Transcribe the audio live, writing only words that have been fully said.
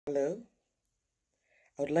Hello,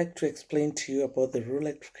 I would like to explain to you about the Rural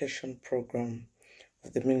Electrification Program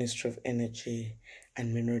of the Ministry of Energy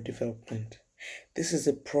and Mineral Development. This is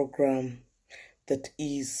a program that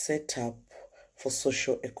is set up for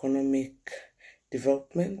socio-economic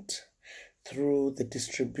development through the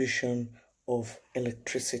distribution of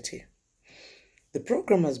electricity. The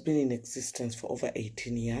program has been in existence for over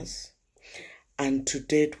 18 years, and to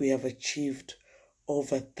date we have achieved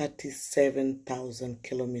over 37,000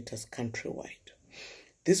 kilometers countrywide.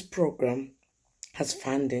 This program has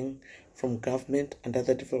funding from government and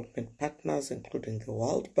other development partners, including the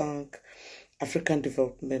World Bank, African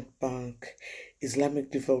Development Bank,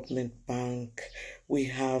 Islamic Development Bank. We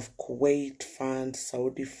have Kuwait Fund,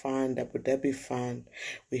 Saudi Fund, Abu Dhabi Fund.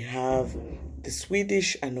 We have the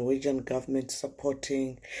Swedish and Norwegian government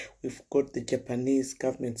supporting. We've got the Japanese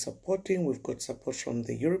government supporting. We've got support from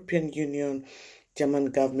the European Union, German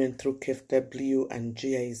government through KfW and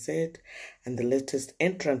GIZ, and the latest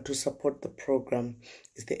entrant to support the program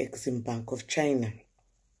is the Exim Bank of China.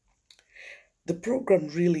 The program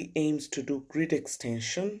really aims to do grid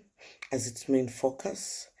extension as its main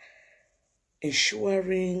focus,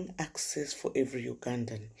 ensuring access for every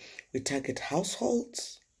Ugandan. We target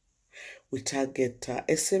households, we target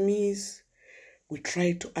SMEs, we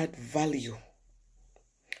try to add value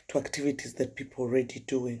to activities that people are already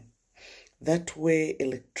doing. That way,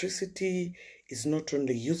 electricity is not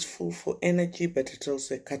only useful for energy, but it's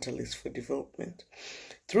also a catalyst for development.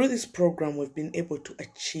 Through this program, we've been able to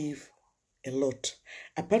achieve a lot.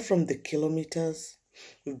 Apart from the kilometers,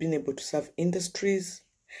 we've been able to serve industries,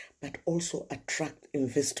 but also attract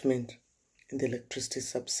investment in the electricity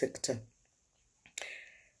subsector.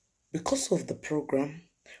 Because of the program,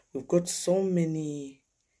 we've got so many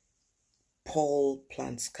pole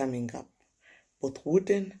plants coming up, both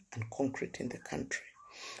wooden and concrete in the country.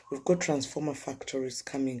 We've got transformer factories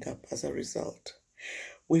coming up as a result.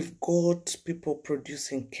 We've got people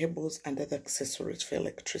producing cables and other accessories for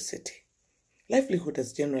electricity. Livelihood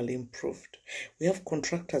has generally improved. We have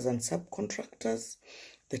contractors and subcontractors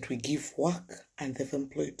that we give work, and they've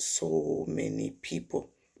employed so many people,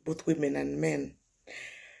 both women and men.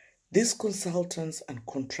 These consultants and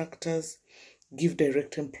contractors give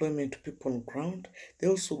direct employment to people on ground. They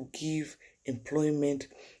also give employment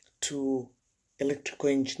to electrical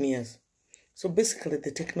engineers. So basically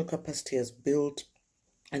the technical capacity has built,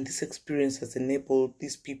 and this experience has enabled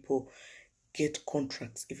these people get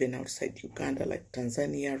contracts even outside Uganda, like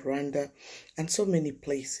Tanzania, Rwanda, and so many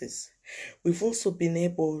places. We've also been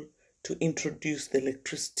able to introduce the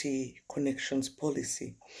electricity connections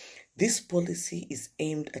policy. This policy is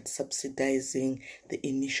aimed at subsidizing the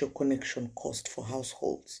initial connection cost for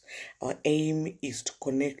households. Our aim is to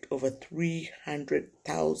connect over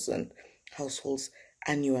 300,000 households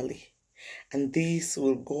annually. And this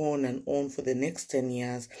will go on and on for the next 10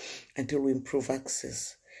 years until we improve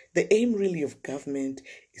access. The aim really of government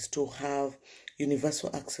is to have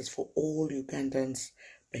universal access for all Ugandans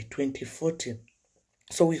by 2040.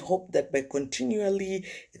 So we hope that by continually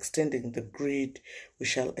extending the grid, we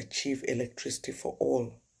shall achieve electricity for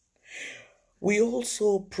all. We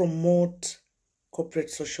also promote corporate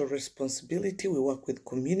social responsibility. We work with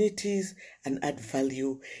communities and add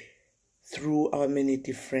value through our many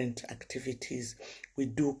different activities. We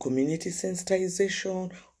do community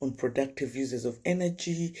sensitization on productive uses of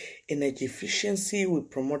energy, energy efficiency. We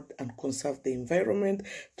promote and conserve the environment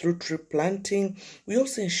through tree planting. We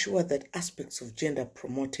also ensure that aspects of gender are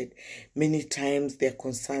promoted. Many times there are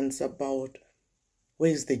concerns about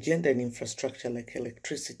where is the gender in infrastructure like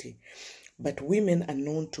electricity. But women are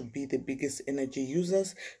known to be the biggest energy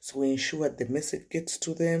users, so we ensure the message gets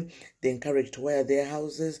to them. They're encouraged to wear their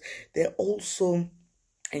houses. They're also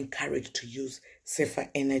encouraged to use safer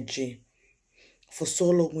energy. For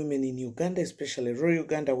solo women in Uganda, especially rural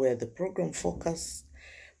Uganda, where the program focused,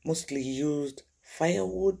 mostly used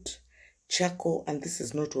firewood, charcoal, and this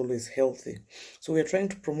is not always healthy. So we're trying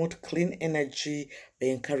to promote clean energy by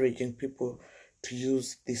encouraging people to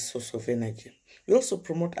use this source of energy. We also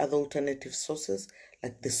promote other alternative sources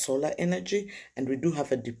like the solar energy, and we do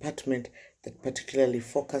have a department that particularly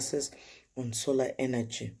focuses on solar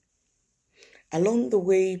energy. Along the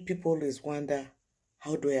way, people always wonder,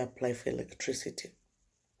 how do I apply for electricity?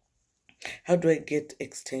 How do I get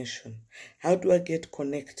extension? How do I get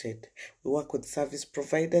connected? We work with service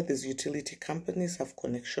providers. These utility companies have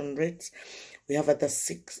connection rates. We have other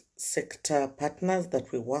 6 sector partners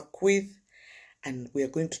that we work with, and we are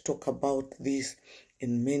going to talk about this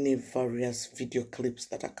in many various video clips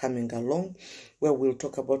that are coming along, where we'll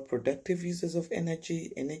talk about productive uses of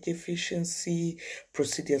energy, energy efficiency,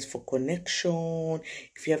 procedures for connection,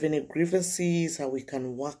 if you have any grievances, how we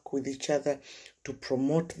can work with each other to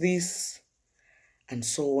promote this, and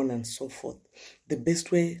so on and so forth. The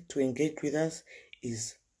best way to engage with us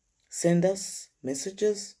is send us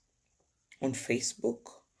messages on Facebook,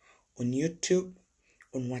 on YouTube,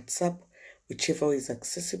 on WhatsApp, whichever is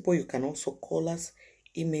accessible. You can also call us,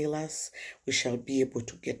 email us. We shall be able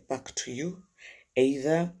to get back to you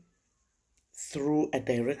either through a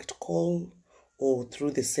direct call or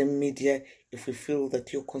through the same media if we feel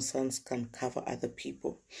that your concerns can cover other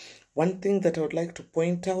people. One thing that I would like to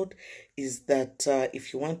point out is that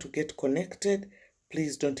if you want to get connected,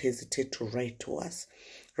 please don't hesitate to write to us.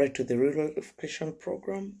 Write to the Rural Electrification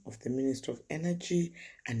Program of the Ministry of Energy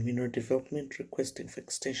and Mineral Development requesting for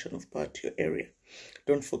extension of power to your area.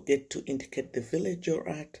 Don't forget to indicate the village you're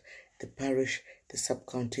at, the parish, the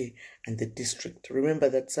sub-county, and the district. Remember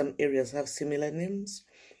that some areas have similar names,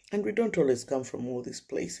 and we don't always come from all these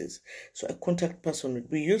places. So a contact person would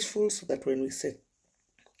be useful so that when we set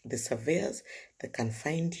the surveyors, they can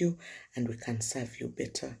find you and we can serve you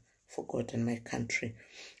better for God and my country.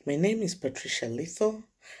 My name is Patricia Litho.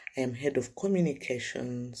 I am Head of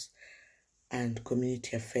Communications and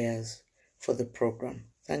Community Affairs for the program.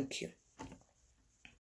 Thank you.